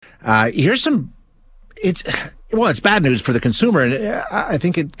It's bad news for the consumer, and I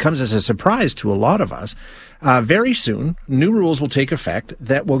think it comes as a surprise to a lot of us. Very soon, new rules will take effect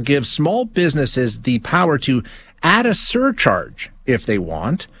that will give small businesses the power to add a surcharge, if they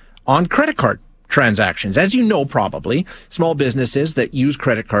want, on credit card transactions. As you know, probably, small businesses that use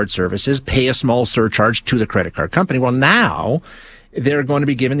credit card services pay a small surcharge to the credit card company. Well, now they're going to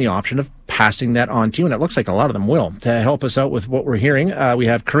be given the option of passing that on to you, and it looks like a lot of them will. To help us out with what we're hearing, we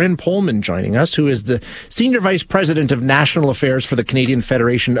have Corinne Pullman joining us, who is the Senior Vice President of National Affairs for the Canadian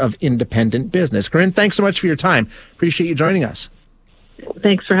Federation of Independent Business. Corinne, thanks so much for your time. Appreciate you joining us.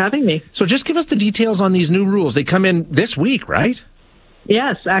 Thanks for having me. So just give us the details on these new rules. They come in this week, right?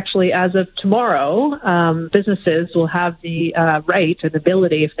 Yes, actually, as of tomorrow, businesses will have the right and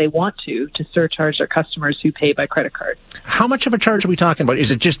ability, if they want to surcharge their customers who pay by credit card. How much of a charge are we talking about?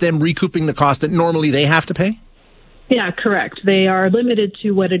 Is it just them recouping the cost that normally they have to pay? Yeah, correct. They are limited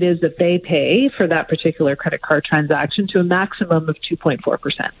to what it is that they pay for that particular credit card transaction to a maximum of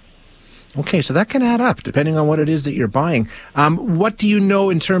 2.4%. Okay, so that can add up depending on what it is that you're buying. What do you know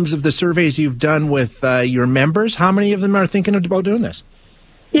in terms of the surveys you've done with your members? How many of them are thinking about doing this?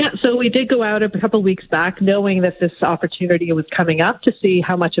 Yeah, so we did go out a couple of weeks back knowing that this opportunity was coming up to see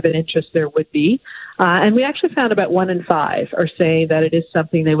how much of an interest there would be. And we actually found about 1 in 5 are saying that it is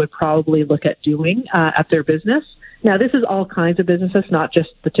something they would probably look at doing at their business. Now, this is all kinds of businesses, not just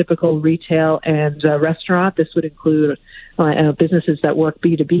the typical retail and restaurant. This would include businesses that work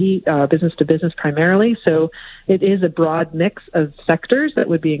B2B, business to business primarily. So it is a broad mix of sectors that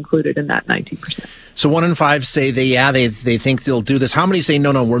would be included in that 19%. So 1 in 5 say they think they'll do this. How many say,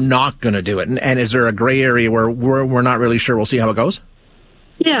 no, we're not going to do it? And is there a gray area where we're not really sure? We'll see how it goes?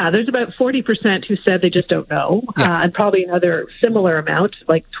 Yeah, there's about 40% who said they just don't know, and probably another similar amount,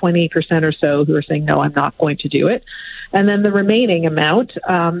 like 20% or so, who are saying, no, I'm not going to do it. And then the remaining amount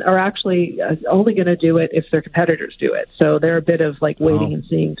are actually only going to do it if their competitors do it. So they're a bit of like waiting and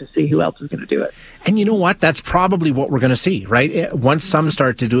seeing to see who else is going to do it. And you know what? That's probably what we're going to see, right? Once some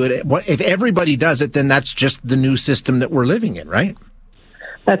start to do it, if everybody does it, then that's just the new system that we're living in, right?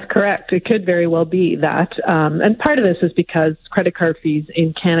 That's correct. It could very well be that. And part of this is because credit card fees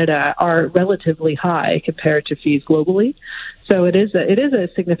in Canada are relatively high compared to fees globally. So it is a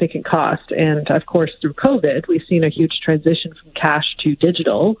significant cost. And of course, through COVID, we've seen a huge transition from cash to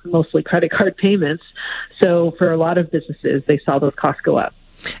digital, mostly credit card payments. So for a lot of businesses, they saw those costs go up.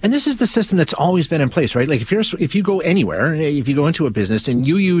 And this is the system that's always been in place, right? Like if you go anywhere, if you go into a business and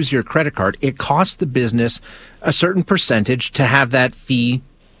you use your credit card, it costs the business a certain percentage to have that fee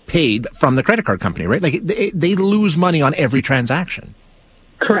paid from the credit card company, right? Like they lose money on every transaction.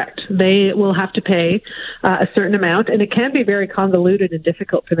 Correct. They will have to pay a certain amount, and it can be very convoluted and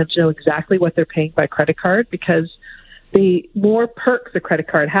difficult for them to know exactly what they're paying by credit card, because the more perks a credit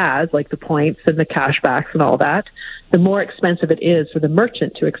card has, like the points and the cashbacks and all that, the more expensive it is for the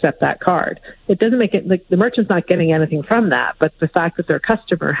merchant to accept that card. It doesn't make it like the merchant's not getting anything from that, but the fact that their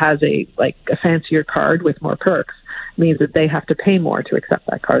customer has a fancier card with more perks means that they have to pay more to accept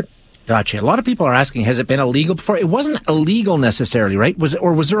that card. Gotcha. A lot of people are asking, has it been illegal before? It wasn't illegal necessarily, right?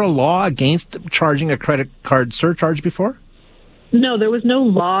 Was there a law against charging a credit card surcharge before? No, there was no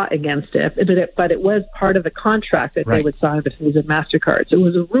law against it, but it was part of the contract that they would sign with Visa and MasterCard. So it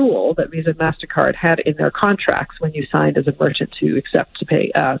was a rule that Visa and MasterCard had in their contracts when you signed as a merchant to accept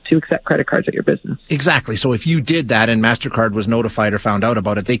credit cards at your business. Exactly. So if you did that and MasterCard was notified or found out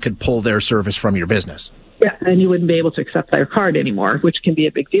about it, they could pull their service from your business. Yeah, and you wouldn't be able to accept their card anymore, which can be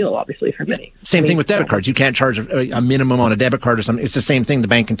a big deal, obviously, for many. Same thing with debit cards. You can't charge a minimum on a debit card or something. It's the same thing. The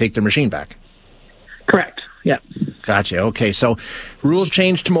bank can take their machine back. Correct. Yeah. Gotcha. Okay. So rules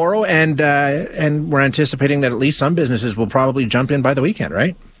change tomorrow, and we're anticipating that at least some businesses will probably jump in by the weekend,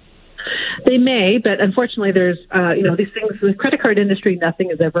 right? They may, but unfortunately there's, these things, the credit card industry,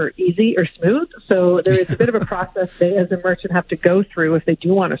 nothing is ever easy or smooth. So there is a bit of a process they as a merchant have to go through if they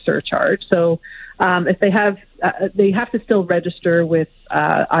do want to surcharge. So if they have to still register with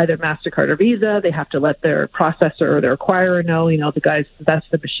either MasterCard or Visa. They have to let their processor or their acquirer know, that's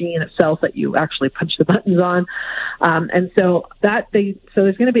the machine itself that you actually punch the buttons on. And so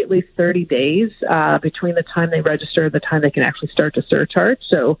there's going to be at least 30 days between the time they register and the time they can actually start to surcharge.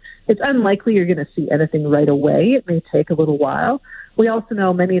 So it's unlikely you're going to see anything right away. It may take a little while. We also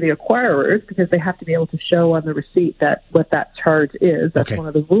know many of the acquirers, because they have to be able to show on the receipt what that charge is. That's one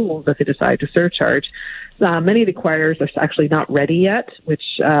of the rules if they decide to surcharge. Many of the acquirers are actually not ready yet, which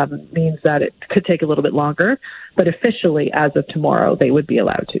means that it could take a little bit longer. But officially, as of tomorrow, they would be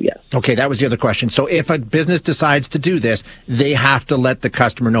allowed to, yes. Okay, that was the other question. So if a business decides to do this, they have to let the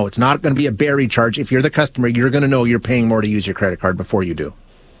customer know. It's not going to be a buried charge. If you're the customer, you're going to know you're paying more to use your credit card before you do.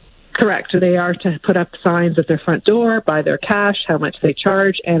 Correct. They are to put up signs at their front door, buy their cash, how much they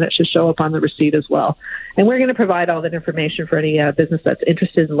charge, and it should show up on the receipt as well. And we're going to provide all that information for any business that's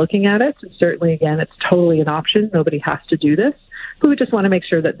interested in looking at it. And certainly, again, it's totally an option. Nobody has to do this. But we just want to make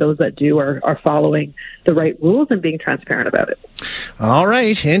sure that those that do are following the right rules and being transparent about it. All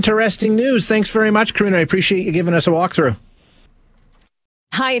right. Interesting news. Thanks very much, Karina. I appreciate you giving us a walkthrough.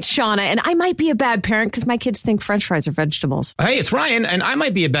 Hi, it's Shauna, and I might be a bad parent because my kids think French fries are vegetables. Hey, it's Ryan, and I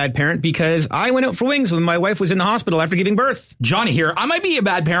might be a bad parent because I went out for wings when my wife was in the hospital after giving birth. Johnny here. I might be a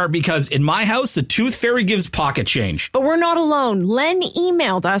bad parent because in my house, the tooth fairy gives pocket change. But we're not alone. Len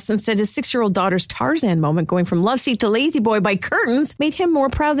emailed us and said his 6-year-old daughter's Tarzan moment going from love seat to lazy boy by curtains made him more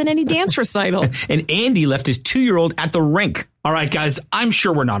proud than any dance recital. And Andy left his 2-year-old at the rink. All right, guys, I'm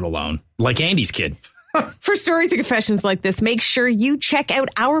sure we're not alone. Like Andy's kid. For stories and confessions like this, make sure you check out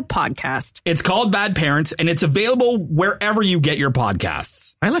our podcast. It's called Bad Parents, and it's available wherever you get your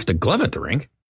podcasts. I left a glove at the rink.